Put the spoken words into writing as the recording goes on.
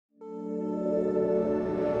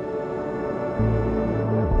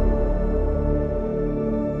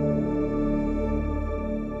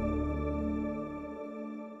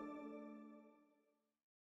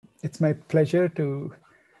It's my pleasure to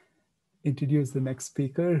introduce the next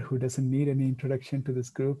speaker who doesn't need any introduction to this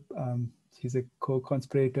group. She's a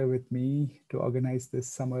co-conspirator with me to organize this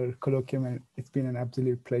summer colloquium, and it's been an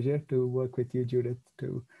absolute pleasure to work with you, Judith,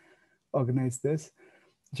 to organize this.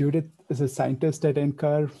 Judith is a scientist at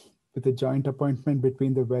NCAR with a joint appointment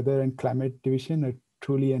between the Weather and Climate Division,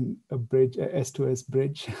 truly a bridge, a S2S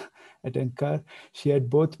bridge at NCAR. She had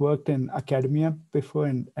both worked in academia before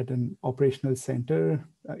and at an operational center,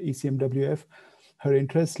 ECMWF. Her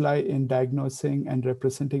interests lie in diagnosing and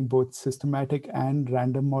representing both systematic and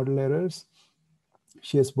random model errors.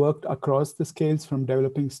 She has worked across the scales from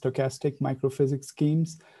developing stochastic microphysics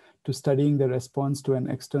schemes to studying the response to an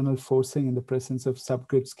external forcing in the presence of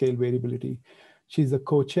subgrid scale variability. She's the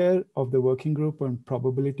co-chair of the working group on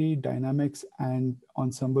probability, dynamics, and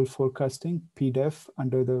ensemble forecasting, PDEF,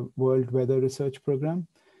 under the World Weather Research Program.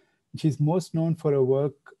 She's most known for her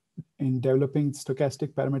work in developing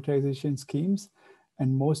stochastic parameterization schemes,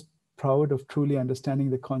 and most proud of truly understanding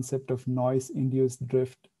the concept of noise-induced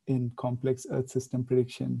drift in complex Earth system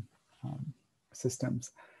prediction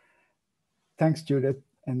systems. Thanks, Judith.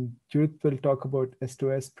 And Judith will talk about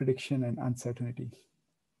S2S prediction and uncertainty.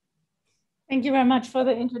 Thank you very much for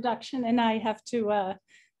the introduction. And I have to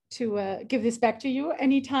give this back to you.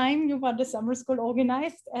 Anytime you want a summer school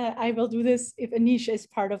organized, I will do this if Anish is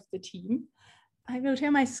part of the team. I will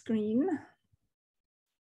share my screen.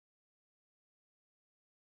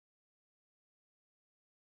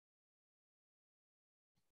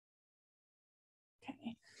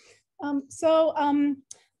 Okay. I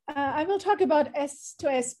will talk about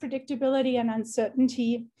S2S predictability and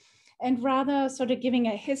uncertainty, and rather sort of giving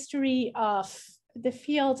a history of the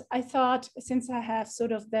field. I thought, since I have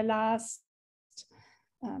sort of the last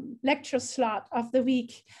lecture slot of the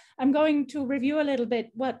week, I'm going to review a little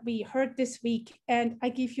bit what we heard this week, and I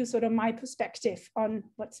give you sort of my perspective on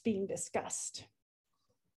what's being discussed.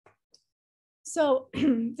 So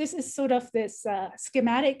this is sort of this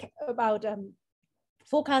schematic about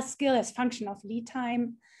forecast skill as function of lead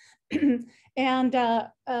time. And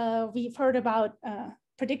we've heard about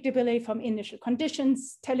predictability from initial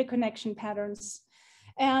conditions, teleconnection patterns.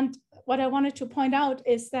 And what I wanted to point out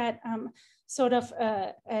is that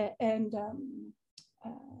Sergey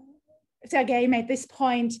made this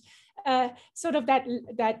point, sort of that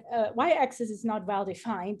y-axis is not well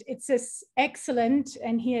defined. It says excellent,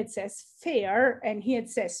 and here it says fair, and here it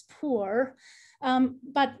says poor.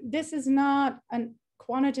 But this is not a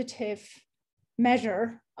quantitative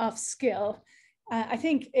measure of skill. I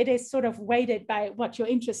think it is sort of weighted by what you're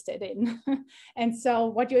interested in. And so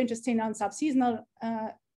what you're interested in on subseasonal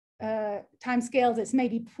timescales is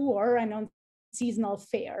maybe poor, and on seasonal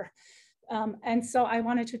fair. And so I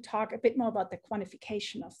wanted to talk a bit more about the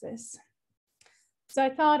quantification of this. So I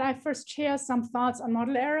thought I'd first share some thoughts on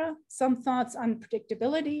model error, some thoughts on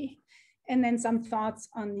predictability, and then some thoughts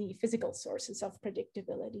on the physical sources of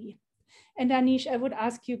predictability. And Anish, I would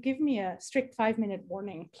ask you, give me a strict 5-minute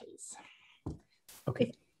warning, please. Okay. If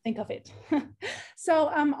you think of it. So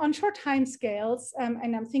on short time scales,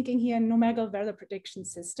 and I'm thinking here in numerical weather prediction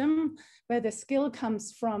system, where the skill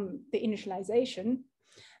comes from the initialization,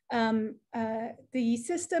 the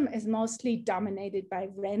system is mostly dominated by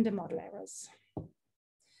random model errors.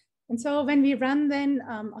 And so when we run then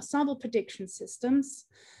ensemble prediction systems,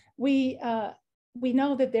 we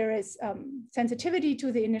know that there is sensitivity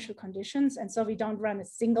to the initial conditions. And so we don't run a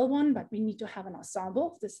single one, but we need to have an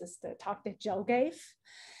ensemble. This is the talk that Joe gave.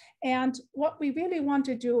 And what we really want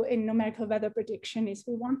to do in numerical weather prediction is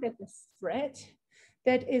we want that the spread,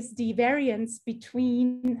 that is the variance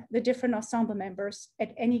between the different ensemble members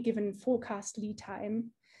at any given forecast lead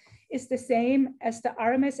time, is the same as the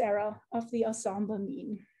RMS error of the ensemble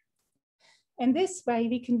mean. And this way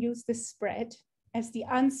we can use the spread as the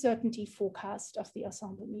uncertainty forecast of the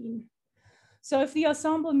ensemble mean. So if the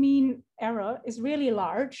ensemble mean error is really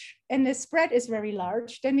large and the spread is very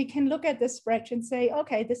large, then we can look at the spread and say,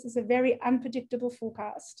 okay, this is a very unpredictable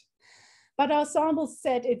forecast. But our ensemble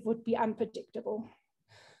said it would be unpredictable.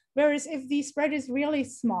 Whereas if the spread is really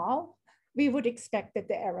small, we would expect that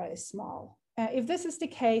the error is small. If this is the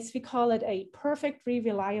case, we call it a perfectly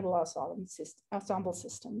reliable ensemble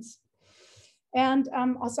systems. And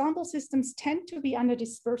ensemble systems tend to be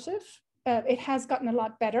underdispersive. It has gotten a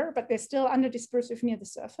lot better, but they're still underdispersive near the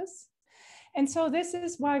surface. And so this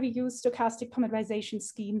is why we use stochastic parameterization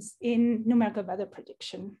schemes in numerical weather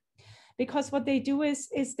prediction. Because what they do is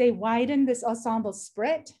they widen this ensemble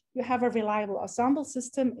spread. You have a reliable ensemble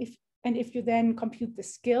system. If you then compute the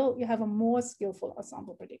skill, you have a more skillful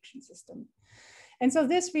ensemble prediction system. And so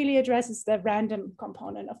this really addresses the random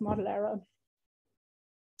component of model error.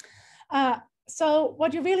 So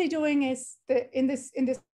what you're really doing is, in this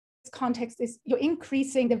context, is you're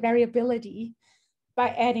increasing the variability by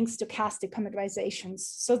adding stochastic parameterizations.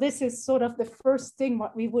 So this is sort of the first thing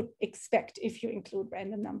what we would expect if you include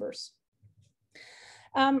random numbers.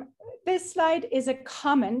 This slide is a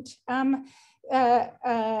comment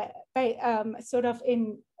sort of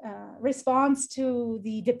in response to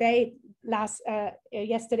the debate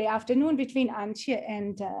yesterday afternoon between Antje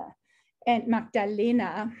and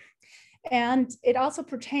Magdalena. And it also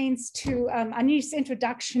pertains to Anish's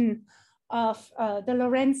introduction of the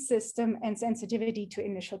Lorentz system and sensitivity to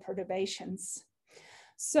initial perturbations.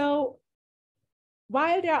 So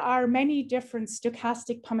while there are many different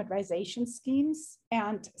stochastic parameterization schemes,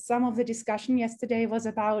 and some of the discussion yesterday was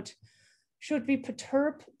about, should we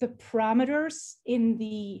perturb the parameters in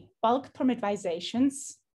the bulk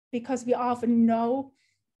parameterizations, because we often know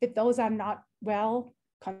that those are not well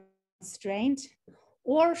constrained,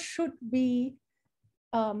 or should we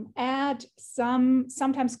add some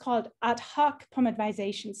sometimes called ad hoc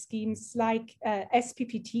parameterization schemes like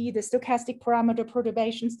SPPT, the stochastic parameter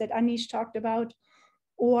perturbations that Anish talked about,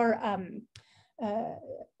 or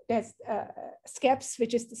there's SCEPS,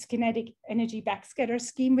 which is the kinetic energy backscatter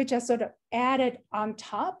scheme, which are sort of added on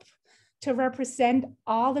top to represent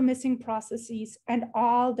all the missing processes and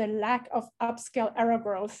all the lack of upscale error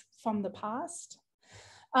growth from the past.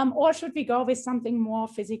 Or should we go with something more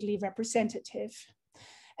physically representative?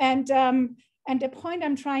 And the point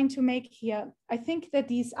I'm trying to make here, I think that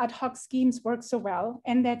these ad hoc schemes work so well,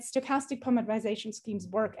 and that stochastic parameterization schemes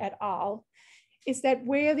work at all, is that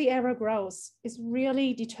where the error grows is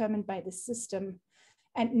really determined by the system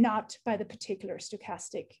and not by the particular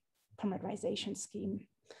stochastic parameterization scheme.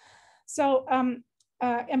 So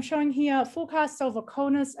I'm showing here forecasts over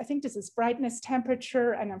CONUS. I think this is brightness,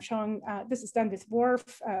 temperature, and I'm showing this is done with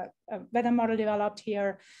WRF, a weather model developed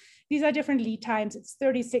here. These are different lead times. It's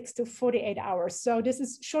 36 to 48 hours. So this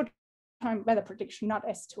is short-time weather prediction, not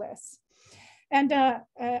S2S. And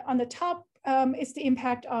on the top is the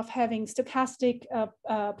impact of having stochastic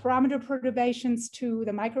parameter perturbations to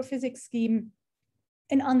the microphysics scheme.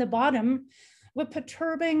 And on the bottom, we're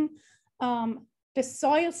perturbing the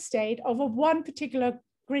soil state over one particular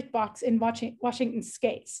grid box in Washington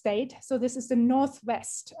state. So this is the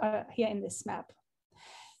Northwest here in this map.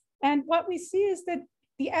 And what we see is that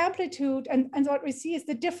the amplitude, and what we see is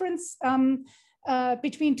the difference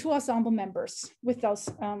between two ensemble members with those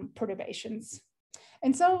perturbations.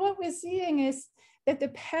 And so what we're seeing is that the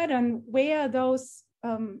pattern where those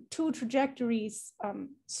two trajectories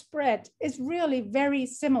spread is really very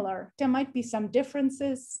similar. There might be some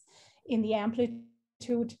differences in the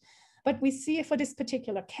amplitude, but we see for this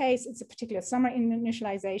particular case, it's a particular summer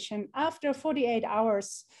initialization. After 48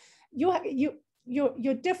 hours,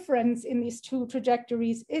 your difference in these two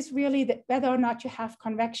trajectories is really that whether or not you have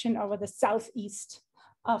convection over the southeast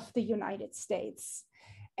of the United States.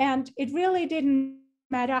 And it really didn't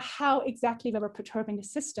matter how exactly we were perturbing the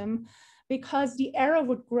system, because the error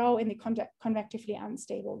would grow in the convectively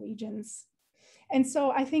unstable regions. And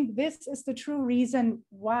so I think this is the true reason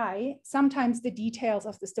why sometimes the details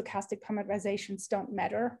of the stochastic parameterizations don't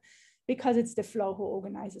matter, because it's the flow who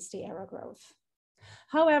organizes the error growth.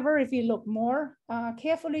 However, if you look more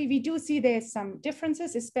carefully, we do see there's some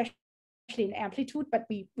differences, especially in amplitude, but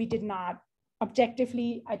we did not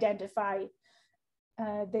objectively identify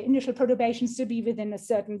the initial perturbations to be within a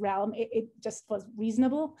certain realm. It just was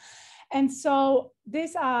reasonable. And so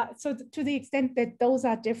these are, so to the extent that those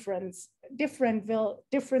are different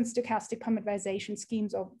stochastic parameterization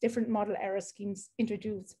schemes or different model error schemes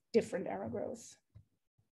introduce different error growth.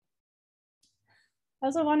 I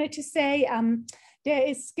also wanted to say there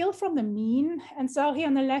is skill from the mean. And so here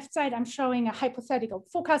on the left side, I'm showing a hypothetical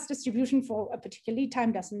forecast distribution for a particular lead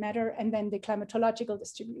time, doesn't matter, and then the climatological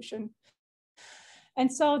distribution.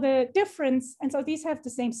 And so the difference, and so these have the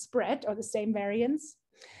same spread or the same variance,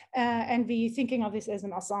 and we thinking of this as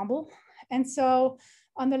an ensemble. And so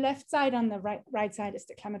on the left side, on the right side is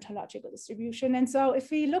the climatological distribution. And so if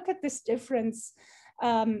we look at this difference,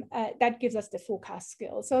 that gives us the forecast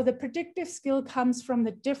skill. So the predictive skill comes from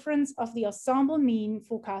the difference of the ensemble mean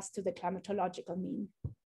forecast to the climatological mean.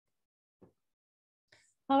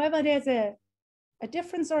 However, there's a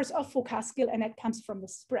different source of forecast skill, and it comes from the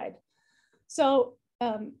spread. So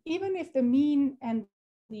even if the mean and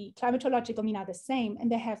the climatological mean are the same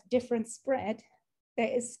and they have different spread, there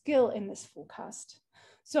is skill in this forecast.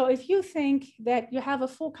 So if you think that you have a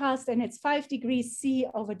forecast and it's 5 degrees C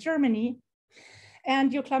over Germany,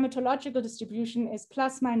 and your climatological distribution is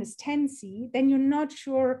plus minus 10 C, then you're not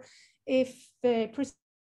sure if the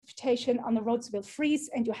precipitation on the roads will freeze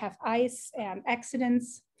and you have ice and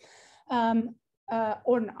accidents.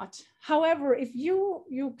 or not. However, if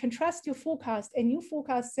you can trust your forecast and your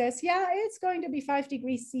forecast says, yeah, it's going to be 5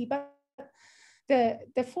 degrees C, but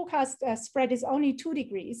the forecast spread is only 2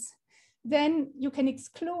 degrees, then you can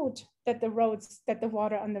exclude that the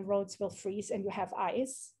water on the roads will freeze and you have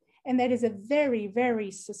ice. And that is a very, very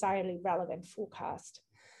societally relevant forecast.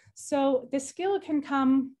 So the skill can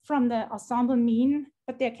come from the ensemble mean,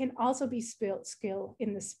 but there can also be skill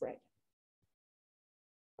in the spread.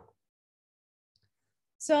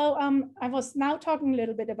 So I was now talking a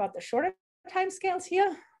little bit about the shorter timescales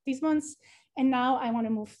here, these ones. And now I want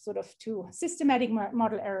to move sort of to systematic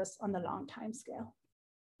model errors on the long timescale.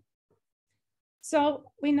 So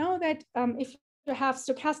we know that if you have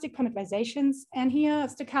stochastic parameterizations, and here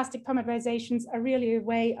stochastic parameterizations are really a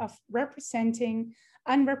way of representing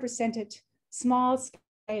unrepresented small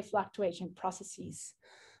scale fluctuation processes.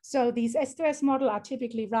 So these S2S models are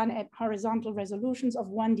typically run at horizontal resolutions of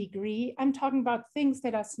 1 degree. I'm talking about things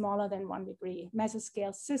that are smaller than 1 degree,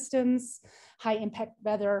 mesoscale systems, high impact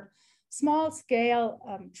weather, small scale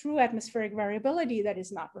true atmospheric variability that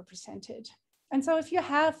is not represented. And so if you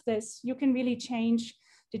have this, you can really change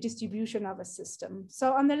the distribution of a system.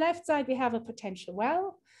 So on the left side, we have a potential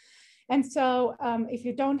well. And so if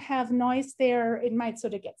you don't have noise there, it might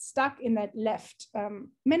sort of get stuck in that left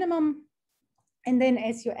minimum. And then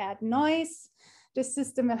as you add noise, the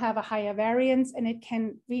system will have a higher variance and it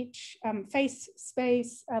can reach phase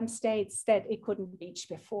space states that it couldn't reach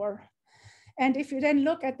before. And if you then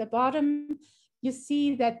look at the bottom, you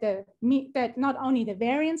see that that not only the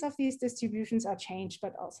variance of these distributions are changed,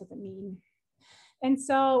 but also the mean. And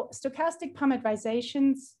so stochastic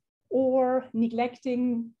parameterizations or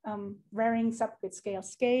neglecting varying subgrid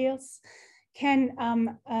scales can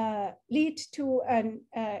lead to an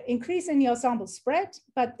increase in the ensemble spread,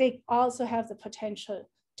 but they also have the potential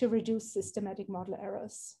to reduce systematic model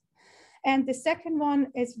errors. And the second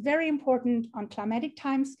one is very important on climatic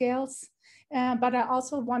timescales, but I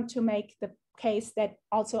also want to make the case that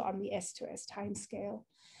also on the S2S timescale.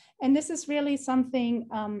 And this is really something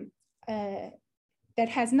that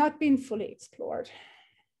has not been fully explored.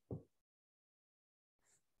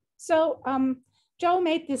 So Joe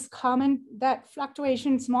made this comment that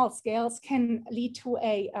fluctuation small scales can lead to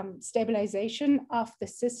a stabilization of the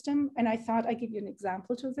system. And I thought I'd give you an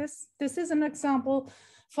example to this. This is an example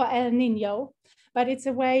for El Nino, but it's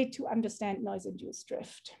a way to understand noise-induced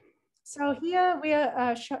drift. So here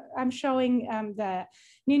I'm showing the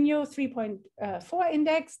Nino 3.4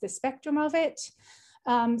 index, the spectrum of it.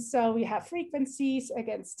 So we have frequencies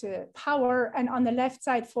against power, and on the left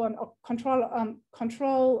side for a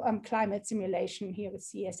control climate simulation here with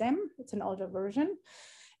CSM, it's an older version.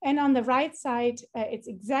 And on the right side, it's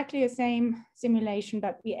exactly the same simulation,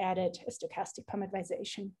 but we added a stochastic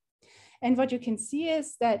parameterization. And what you can see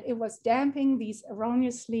is that it was damping these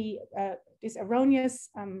erroneous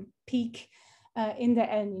peak in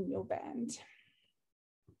the El Nino band.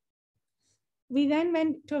 We then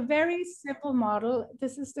went to a very simple model.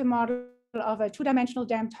 This is the model of a two-dimensional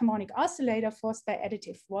damped harmonic oscillator forced by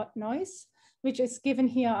additive noise, which is given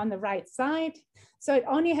here on the right side. So it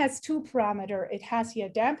only has two parameters. It has here a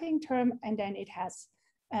damping term, and then it has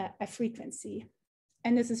a frequency.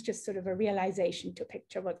 And this is just sort of a realization to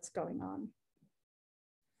picture what's going on.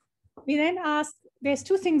 We then asked, there's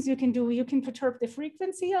two things you can do. You can perturb the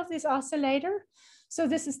frequency of this oscillator. So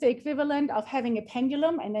this is the equivalent of having a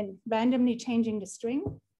pendulum and then randomly changing the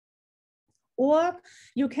string. Or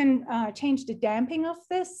you can change the damping of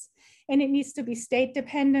this, and it needs to be state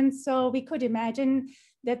dependent. So we could imagine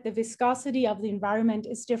that the viscosity of the environment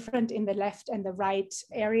is different in the left and the right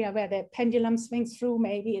area where the pendulum swings through.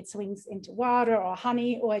 Maybe it swings into water or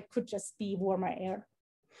honey, or it could just be warmer air.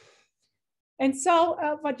 And so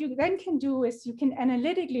what you then can do is you can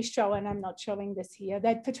analytically show, and I'm not showing this here,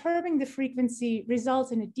 that perturbing the frequency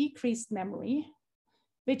results in a decreased memory,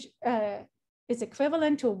 which is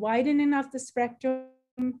equivalent to a widening of the spectrum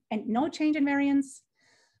and no change in variance,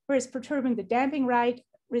 whereas perturbing the damping right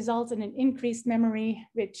results in an increased memory,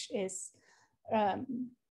 which is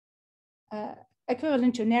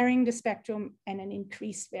equivalent to narrowing the spectrum and an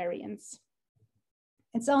increased variance.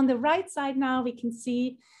 And so on the right side now, we can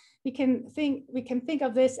see, we can think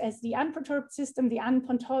of this as the unperturbed system, the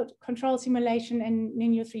uncontrolled simulation in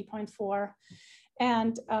Nino 3.4,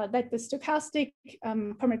 and that the stochastic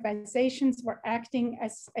parameterizations were acting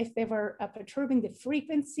as if they were perturbing the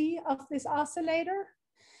frequency of this oscillator.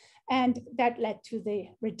 And that led to the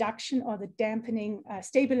reduction or the dampening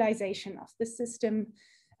stabilization of the system,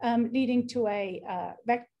 leading to a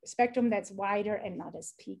spectrum that's wider and not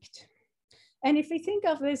as peaked. And if we think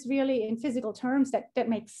of this really in physical terms, that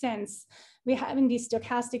makes sense. We're having these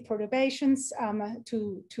stochastic perturbations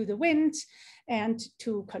to the wind and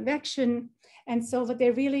to convection. And so what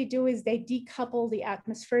they really do is they decouple the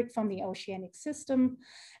atmospheric from the oceanic system,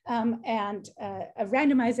 and a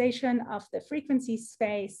randomization of the frequency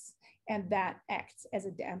space, and that acts as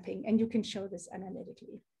a damping. And you can show this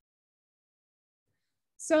analytically.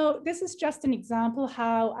 So this is just an example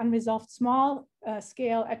how unresolved small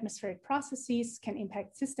scale atmospheric processes can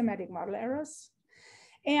impact systematic model errors.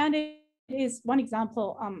 And it is one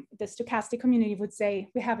example, the stochastic community would say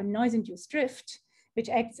we have a noise-induced drift, which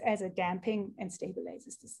acts as a damping and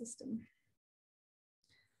stabilizes the system.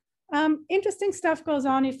 Interesting stuff goes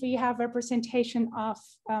on if we have representation of,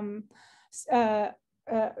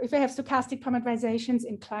 if we have stochastic parameterizations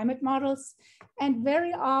in climate models. And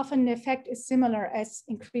very often the effect is similar as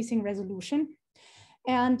increasing resolution.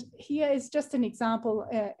 And here is just an example.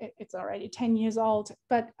 It's already 10 years old,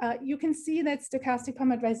 but you can see that stochastic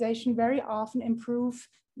parameterization very often improve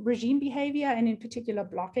regime behavior, and in particular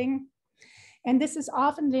blocking. And this is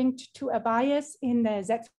often linked to a bias in the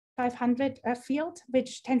Z500 field,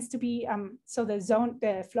 which tends to be, so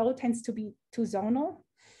the flow tends to be too zonal.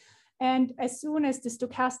 And as soon as the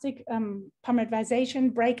stochastic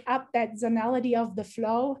parameterization break up that zonality of the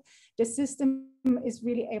flow, the system is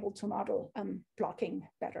really able to model blocking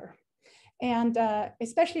better. And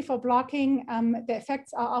especially for blocking, the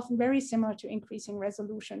effects are often very similar to increasing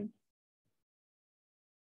resolution.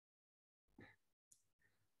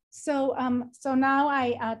 So, now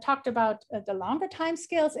I talked about the longer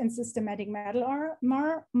timescales and systematic model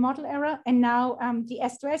error, and now the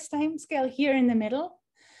S2S timescale here in the middle.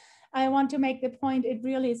 I want to make the point it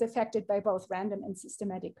really is affected by both random and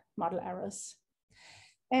systematic model errors.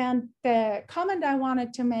 And the comment I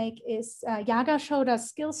wanted to make is Yaga showed us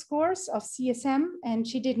skill scores of CSM, and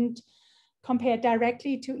she didn't compare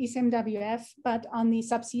directly to ECMWF, but on the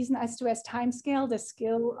subseasonal S2S timescale, the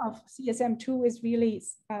skill of CSM2 is really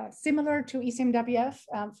similar to ECMWF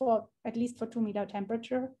for at least for 2 meter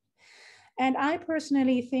temperature. And I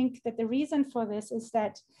personally think that the reason for this is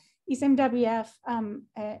that ECMWF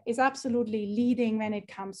is absolutely leading when it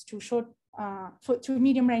comes to to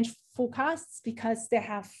medium range forecasts, because they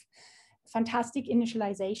have fantastic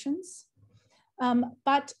initializations.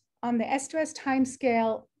 But on the S2S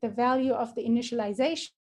timescale, the value of the initialization,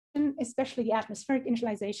 especially the atmospheric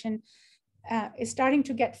initialization, is starting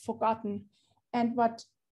to get forgotten. And what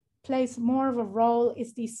plays more of a role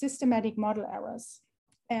is the systematic model errors.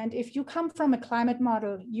 And if you come from a climate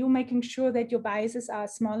model, you're making sure that your biases are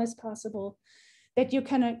as small as possible, that your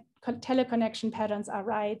teleconnection patterns are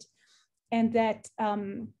right, and that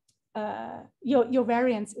your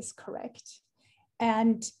variance is correct.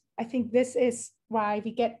 And I think this is why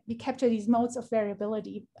we capture these modes of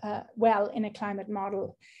variability well in a climate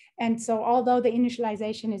model. And so although the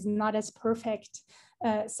initialization is not as perfect,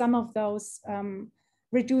 some of those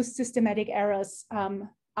reduced systematic errors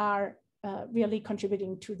are really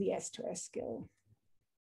contributing to the S2S skill.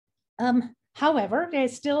 However,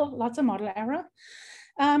 there's still lots of model error.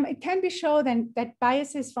 It can be shown that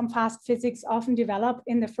biases from fast physics often develop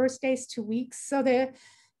in the first days to weeks. So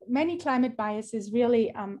many climate biases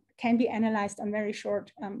really can be analyzed on very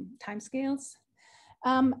short timescales.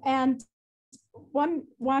 And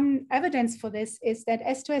one evidence for this is that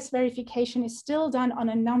S2S verification is still done on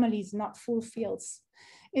anomalies, not full fields.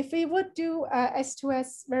 If we would do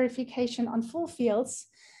S2S verification on full fields,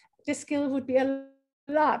 the skill would be a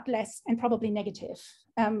lot less and probably negative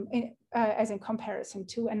as in comparison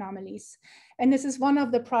to anomalies. And this is one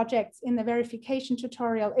of the projects in the verification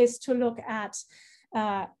tutorial, is to look at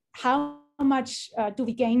how much do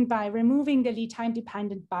we gain by removing the lead time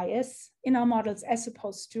dependent bias in our models, as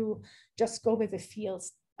opposed to just go with the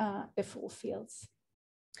fields, the full fields.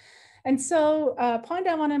 And so a point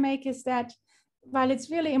I want to make is that while it's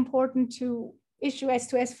really important to issue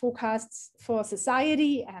S2S forecasts for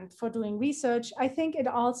society and for doing research, I think it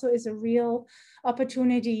also is a real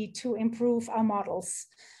opportunity to improve our models,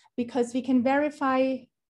 because we can verify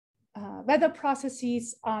weather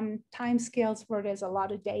processes on timescales where there's a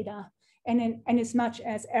lot of data. And as much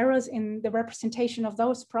as errors in the representation of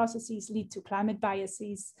those processes lead to climate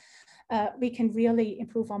biases, we can really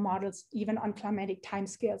improve our models even on climatic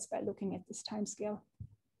timescales by looking at this timescale.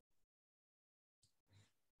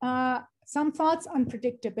 Some thoughts on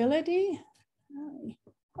predictability.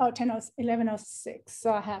 Oh, 11:06,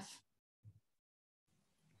 so I have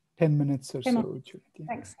 10 minutes or so, Judith.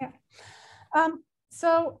 Thanks, yeah.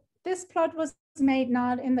 So this plot was made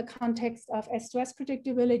not in the context of S2S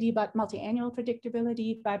predictability, but multi-annual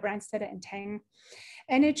predictability by Brandstetter and Tang.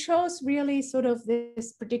 And it shows really sort of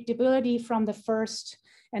this predictability from the first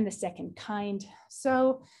and the second kind.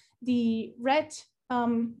 So the red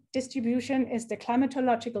distribution is the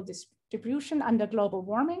climatological distribution under global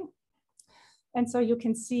warming. And so you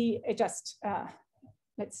can see it just,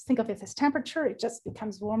 let's think of it as temperature, it just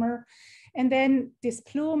becomes warmer. And then this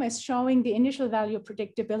plume is showing the initial value of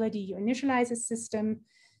predictability. You initialize a system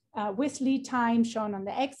with lead time shown on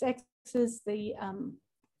the x-axis, the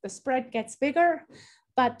spread gets bigger,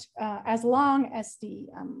 but as long as the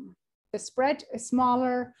spread is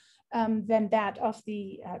smaller than that of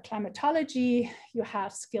the climatology, you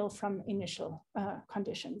have skill from initial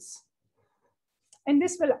conditions. And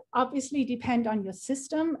this will obviously depend on your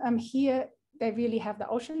system. Here, they really have the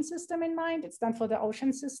ocean system in mind. It's done for the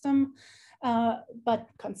ocean system, but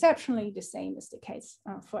conceptually the same is the case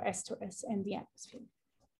for S2S and the atmosphere.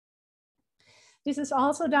 This is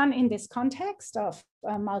also done in this context of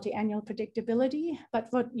multi-annual predictability, but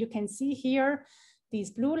what you can see here,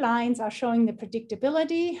 these blue lines are showing the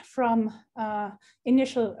predictability from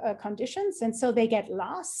initial conditions, and so they get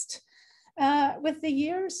lost with the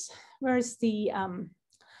years, whereas the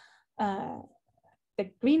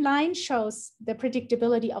green line shows the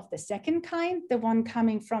predictability of the second kind, the one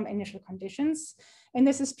coming from initial conditions. And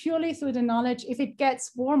this is purely through the knowledge, if it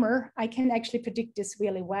gets warmer, I can actually predict this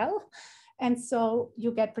really well. And so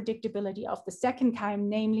you get predictability of the second kind,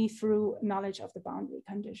 namely through knowledge of the boundary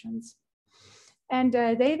conditions. And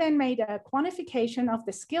they then made a quantification of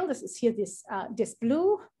the skill. This is here, this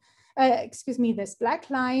black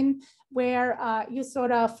line, where you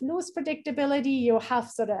sort of lose predictability, you have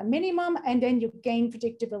sort of a minimum, and then you gain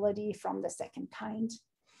predictability from the second kind.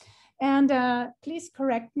 And please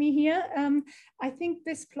correct me here. I think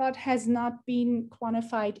this plot has not been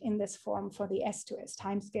quantified in this form for the S2S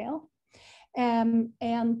timescale.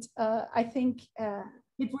 I think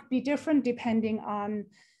it would be different depending on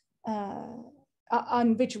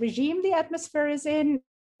which regime the atmosphere is in.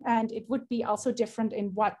 And it would be also different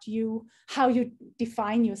in how you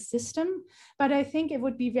define your system. But I think it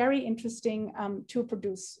would be very interesting to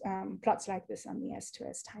produce plots like this on the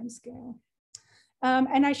S2S timescale.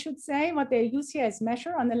 And I should say what they use here as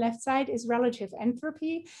measure on the left side is relative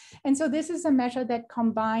entropy. And so this is a measure that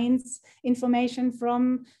combines information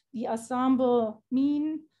from the ensemble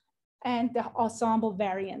mean and the ensemble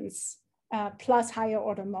variance. Plus higher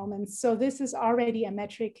order moments. So this is already a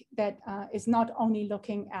metric that is not only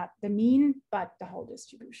looking at the mean, but the whole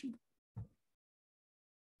distribution.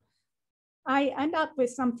 I end up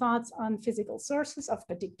with some thoughts on physical sources of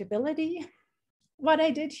predictability. What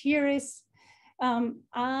I did here is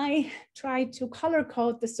I tried to color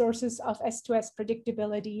code the sources of S2S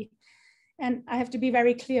predictability. And I have to be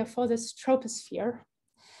very clear for this troposphere.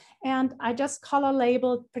 And I just color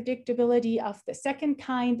labeled predictability of the second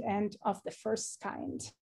kind and of the first kind.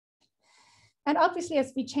 And obviously,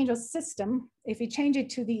 as we change our system, if we change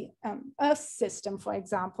it to the Earth system, for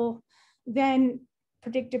example, then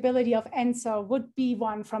predictability of NCAR would be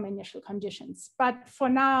one from initial conditions. But for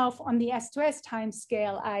now, on the S2S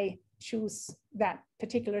timescale, I choose that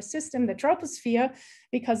particular system, the troposphere,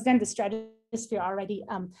 because then the stratosphere already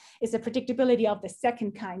is a predictability of the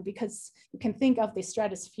second kind, because you can think of the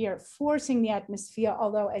stratosphere forcing the atmosphere,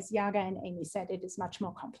 although as Jaga and Amy said, it is much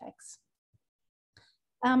more complex.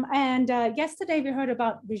 Yesterday we heard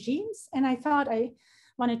about regimes, and I thought I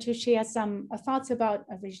wanted to share some thoughts about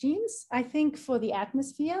regimes. I think for the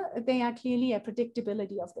atmosphere, they are clearly a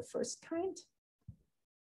predictability of the first kind.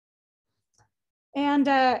 And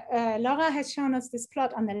Laura has shown us this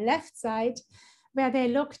plot on the left side, where they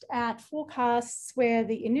looked at forecasts where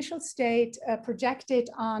the initial state projected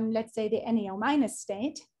on, let's say, the NAO minus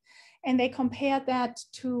state. And they compared that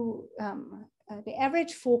to the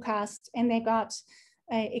average forecast, and they got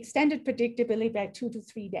extended predictability by 2 to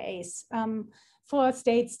 3 days for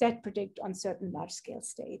states that predict on certain large scale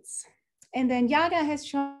states. And then Jaga has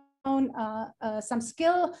shown some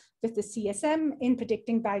skill with the CSM in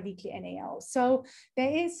predicting biweekly NAO. So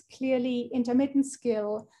there is clearly intermittent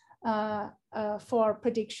skill for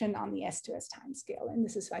prediction on the S2S timescale. And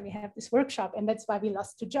this is why we have this workshop, and that's why we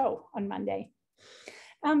lost to Joe on Monday.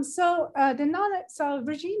 So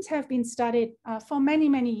regimes have been studied for many,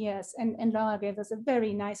 many years, and Laura gave us a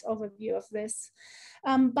very nice overview of this.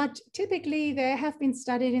 But typically they have been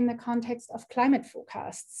studied in the context of climate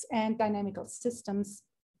forecasts and dynamical systems.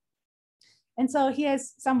 And so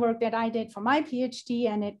here's some work that I did for my PhD,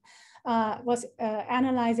 and it was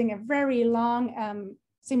analyzing a very long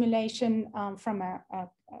simulation from a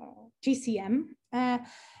GCM.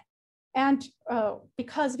 And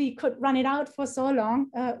because we could run it out for so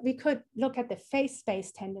long, we could look at the phase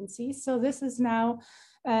space tendencies. So this is now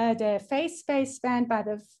the phase space spanned by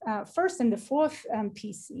the first and the fourth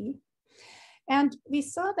PC. And we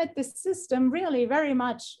saw that the system really very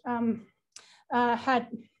much had,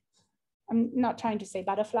 I'm not trying to say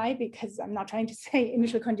butterfly because I'm not trying to say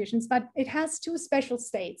initial conditions, but it has two special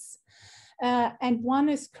states. And one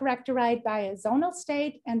is characterized by a zonal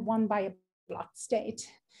state and one by a blocked state.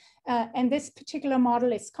 And this particular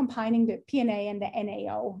model is combining the PNA and the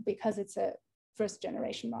NAO because it's a first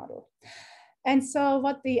generation model. And so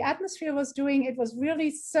what the atmosphere was doing, it was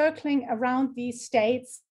really circling around these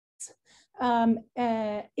states.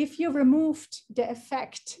 If you removed the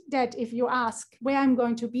effect that if you ask where I'm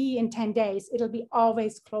going to be in 10 days, it'll be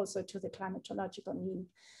always closer to the climatological mean.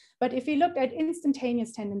 But if we looked at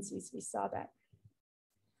instantaneous tendencies, we saw that.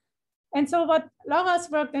 And so what Laura's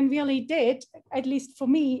work then really did, at least for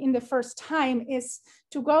me in the first time, is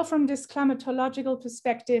to go from this climatological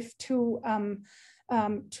perspective to an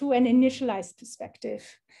initialized perspective.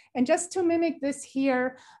 And just to mimic this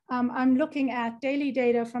here, I'm looking at daily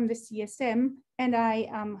data from the CSM, and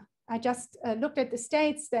I just looked at the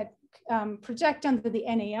states that project under the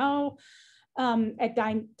NAO at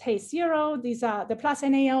day 0. These are the plus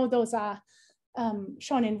NAO, those are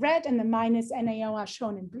shown in red, and the minus NAO are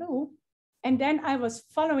shown in blue. And then I was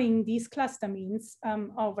following these cluster means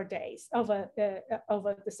over days, over the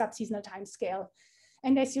subseasonal time scale.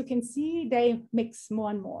 And as you can see, they mix more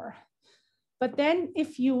and more. But then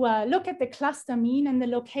if you look at the cluster mean and the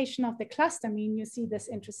location of the cluster mean, you see this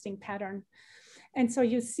interesting pattern. And so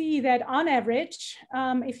you see that on average,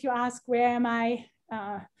 if you ask where am I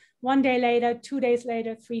 1 day later, 2 days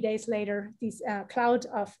later, 3 days later, these cloud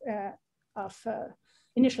of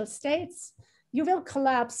initial states, you will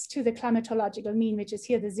collapse to the climatological mean, which is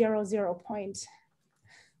here the 0 point.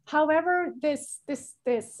 However, this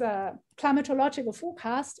climatological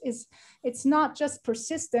forecast it's not just per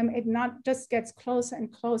system, it not just gets closer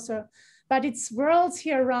and closer, but it swirls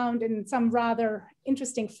here around in some rather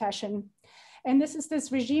interesting fashion. And this is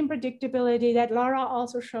this regime predictability that Laura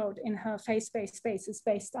also showed in her phase-space spaces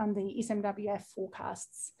based on the ESMWF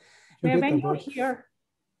forecasts. Where when you're here,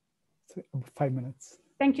 5 minutes.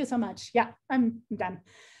 Thank you so much. Yeah, I'm done.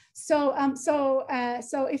 So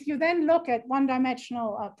if you then look at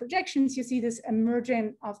one-dimensional projections, you see this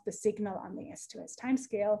emergence of the signal on the S2S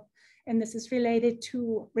timescale. And this is related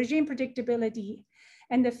to regime predictability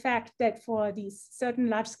and the fact that for these certain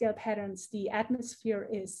large-scale patterns, the atmosphere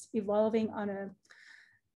is evolving on a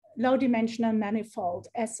low-dimensional manifold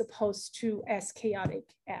as opposed to as chaotic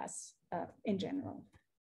as in general.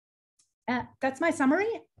 That's my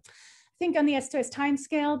summary. I think on the S2S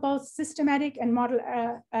timescale, both systematic and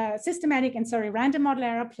random model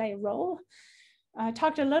error play a role. I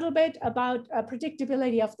talked a little bit about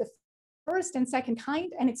predictability of the first and second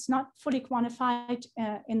kind, and it's not fully quantified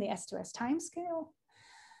in the S2S timescale.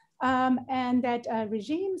 And that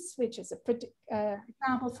regimes, which is an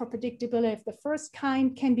example for predictability of the first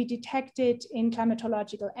kind, can be detected in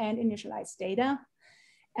climatological and initialized data.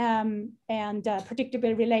 And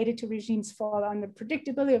predictability related to regimes fall on the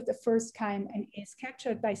predictability of the first kind and is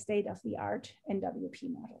captured by state-of-the-art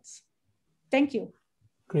NWP models. Thank you.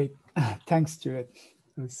 Great. Thanks, Judith.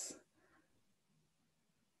 It was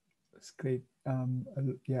great.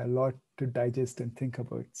 Yeah, a lot to digest and think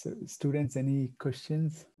about. So students, any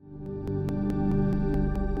questions?